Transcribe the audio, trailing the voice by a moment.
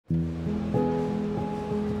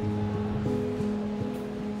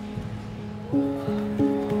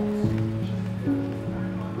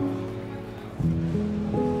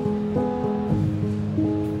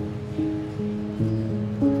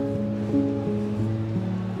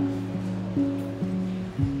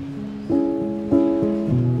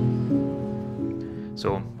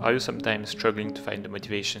So, are you sometimes struggling to find the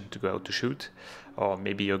motivation to go out to shoot? Or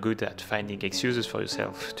maybe you're good at finding excuses for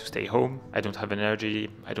yourself to stay home. I don't have energy,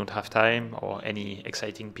 I don't have time, or any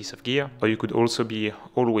exciting piece of gear. Or you could also be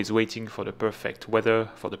always waiting for the perfect weather,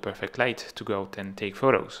 for the perfect light to go out and take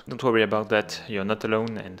photos. Don't worry about that, you're not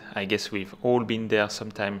alone, and I guess we've all been there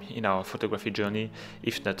sometime in our photography journey,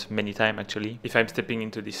 if not many times actually. If I'm stepping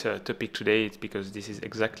into this topic today, it's because this is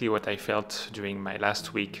exactly what I felt during my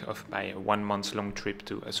last week of my 1 month long trip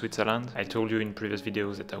to Switzerland. I told you in previous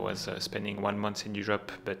videos that I was spending 1 month in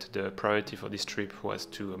Europe, but the priority for this trip was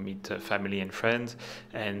to meet family and friends,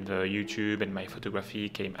 and YouTube and my photography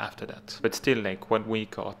came after that. But still, like 1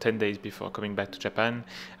 week or 10 days before coming back to Japan,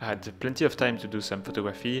 I had plenty of time to do some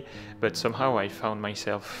photography, but somehow I found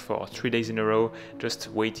myself for 3 days in a row just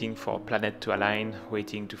waiting for planet to align,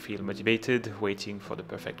 waiting to feel motivated, waiting for the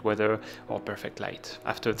perfect weather or perfect light.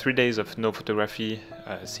 After 3 days of no photography,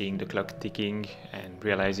 seeing the clock ticking and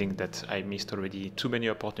realizing that I missed already too many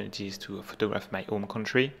opportunities to photograph my home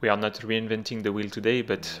country. We are not reinventing the wheel today,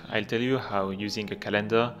 but I'll tell you how using a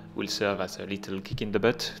calendar will serve as a little kick in the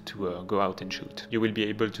butt to go out and shoot. You will be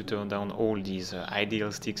able to turn down all these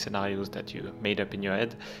idealistic scenarios that you made up in your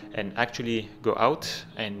head and actually go out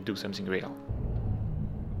and do something real.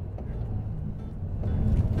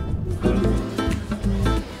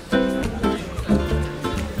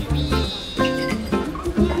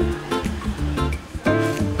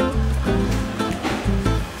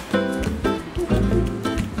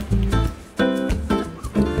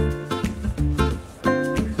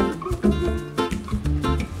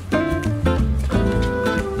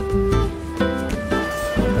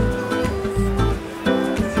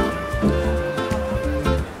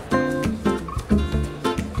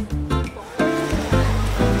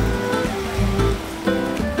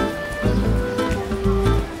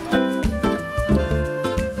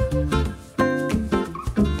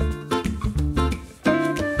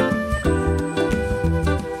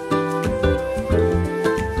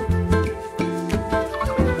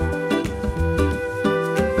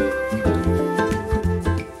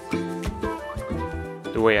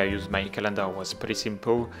 The way I used my calendar was pretty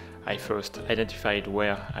simple. I first identified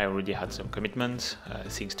where I already had some commitments,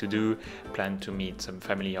 things to do, planned to meet some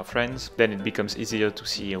family or friends. Then it becomes easier to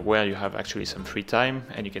see where you have actually some free time,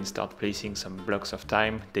 and you can start placing some blocks of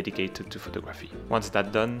time dedicated to photography. Once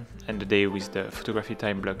that's done, and the day with the photography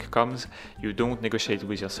time block comes, you don't negotiate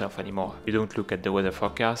with yourself anymore. You don't look at the weather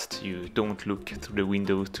forecast, you don't look through the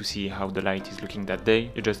window to see how the light is looking that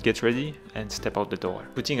day. You just get ready and step out the door.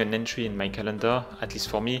 Putting an entry in my calendar, at least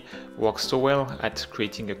for me, works so well at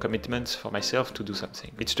creating a commitment for myself to do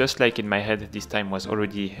something. It's just like in my head this time was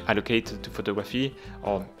already allocated to photography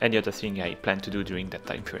or any other thing I plan to do during that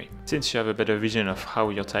time frame. Since you have a better vision of how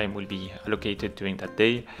your time will be allocated during that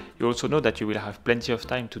day, you also know that you will have plenty of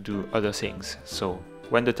time to do other things. So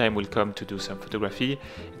when the time will come to do some photography,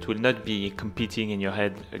 it will not be competing in your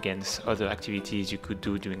head against other activities you could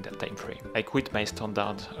do during that time frame. I quit my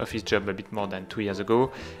standard office job a bit more than 2 years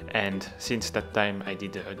ago, and since that time I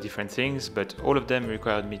did different things, but all of them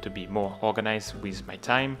required me to be more organized with my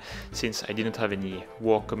time, since I didn't have any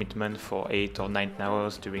work commitment for 8 or 9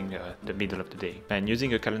 hours during the middle of the day. And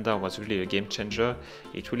using a calendar was really a game changer.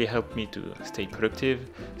 It really helped me to stay productive,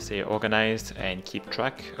 stay organized, and keep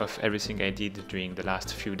track of everything I did during the last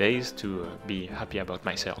few days to be happy about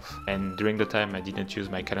myself. And during the time I didn't use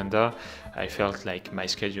my calendar, I felt like my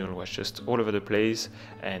schedule was just all over the place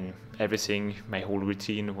and everything, my whole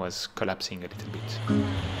routine was collapsing a little bit.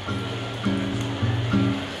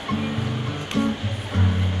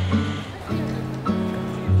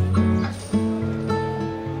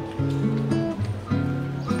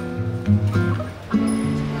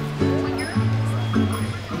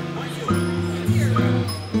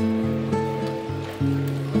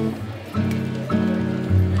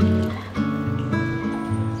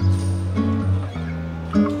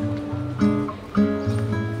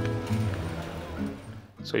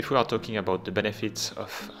 So if we are talking about the benefits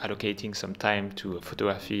of allocating some time to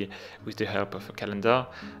photography with the help of a calendar,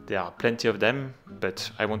 there are plenty of them, but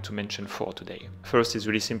I want to mention 4 today. First is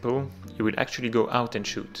really simple. You will actually go out and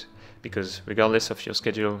shoot, because regardless of your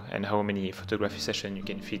schedule and how many photography sessions you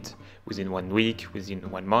can fit within 1 week, within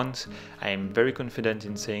 1 month, I am very confident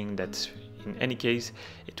in saying that in any case,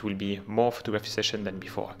 it will be more photography sessions than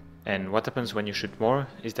before. And what happens when you shoot more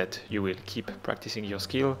is that you will keep practicing your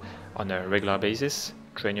skill on a regular basis,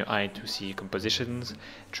 train your eye to see compositions,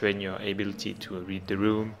 train your ability to read the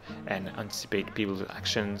room and anticipate people's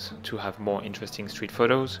actions to have more interesting street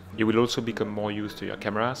photos. You will also become more used to your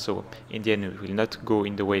camera, so in the end it will not go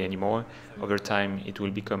in the way anymore. Over time it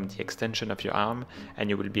will become the extension of your arm and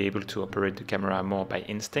you will be able to operate the camera more by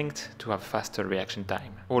instinct to have faster reaction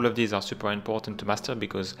time. All of these are super important to master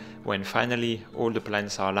because when finally all the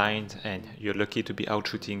planets are aligned and you're lucky to be out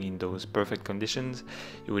shooting in those perfect conditions,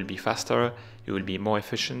 you will be faster, you will be more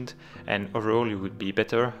efficient, and overall you will be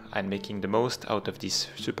better at making the most out of this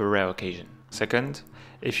super rare occasion. Second,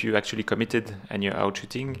 if you actually committed and you're out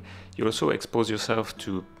shooting, you also expose yourself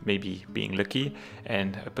to maybe being lucky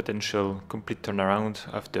and a potential complete turnaround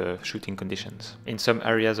of the shooting conditions. In some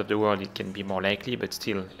areas of the world it can be more likely, but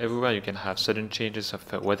still everywhere you can have sudden changes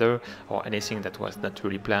of weather or anything that was not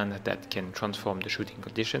really planned that can transform the shooting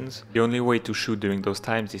conditions. The only way to shoot during those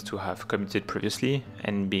times is to have committed previously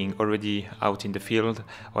and being already out in the field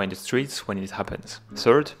or in the streets when it happens.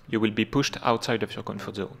 Third, you will be pushed outside of your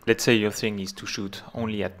comfort zone. Let's say your thing is to shoot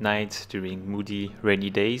only at night during moody, rainy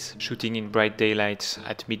days. Shooting in bright daylight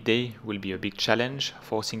at midday will be a big challenge,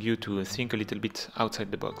 forcing you to think a little bit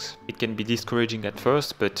outside the box. It can be discouraging at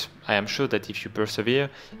first, but I am sure that if you persevere,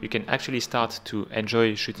 you can actually start to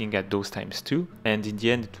enjoy shooting at those times too, and in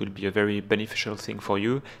the end it will be a very beneficial thing for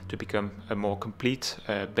you to become a more complete,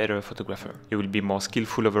 better photographer. You will be more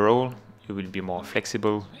skillful overall. You will be more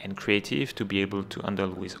flexible and creative to be able to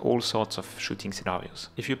handle with all sorts of shooting scenarios.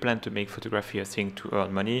 If you plan to make photography a thing to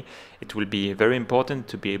earn money, it will be very important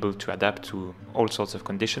to be able to adapt to all sorts of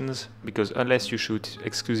conditions, because unless you shoot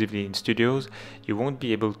exclusively in studios, you won't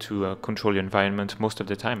be able to control your environment most of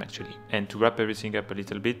the time actually. And to wrap everything up a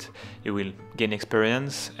little bit, you will gain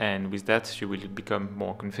experience, and with that you will become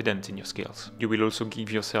more confident in your skills. You will also give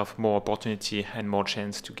yourself more opportunity and more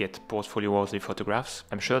chance to get portfolio-worthy photographs.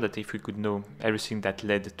 I'm sure that if we could know everything that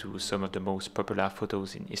led to some of the most popular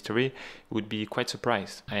photos in history, you would be quite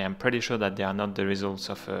surprised. I am pretty sure that they are not the results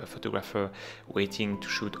of a photographer waiting to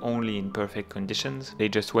shoot only in perfect conditions. They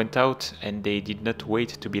just went out and they did not wait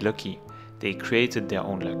to be lucky. They created their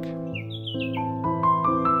own luck.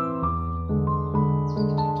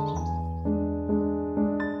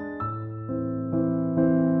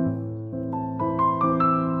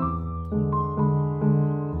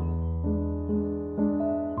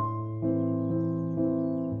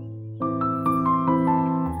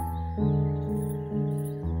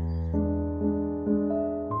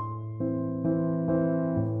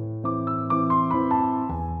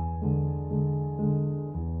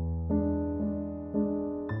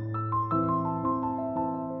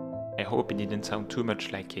 I hope it didn't sound too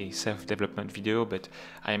much like a self-development video, but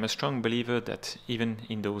I am a strong believer that even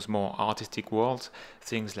in those more artistic worlds,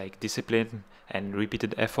 things like discipline and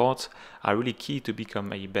repeated efforts are really key to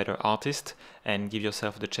become a better artist and give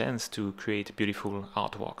yourself the chance to create beautiful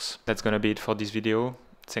artworks. That's gonna be it for this video.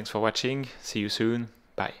 Thanks for watching. See you soon.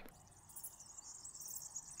 Bye.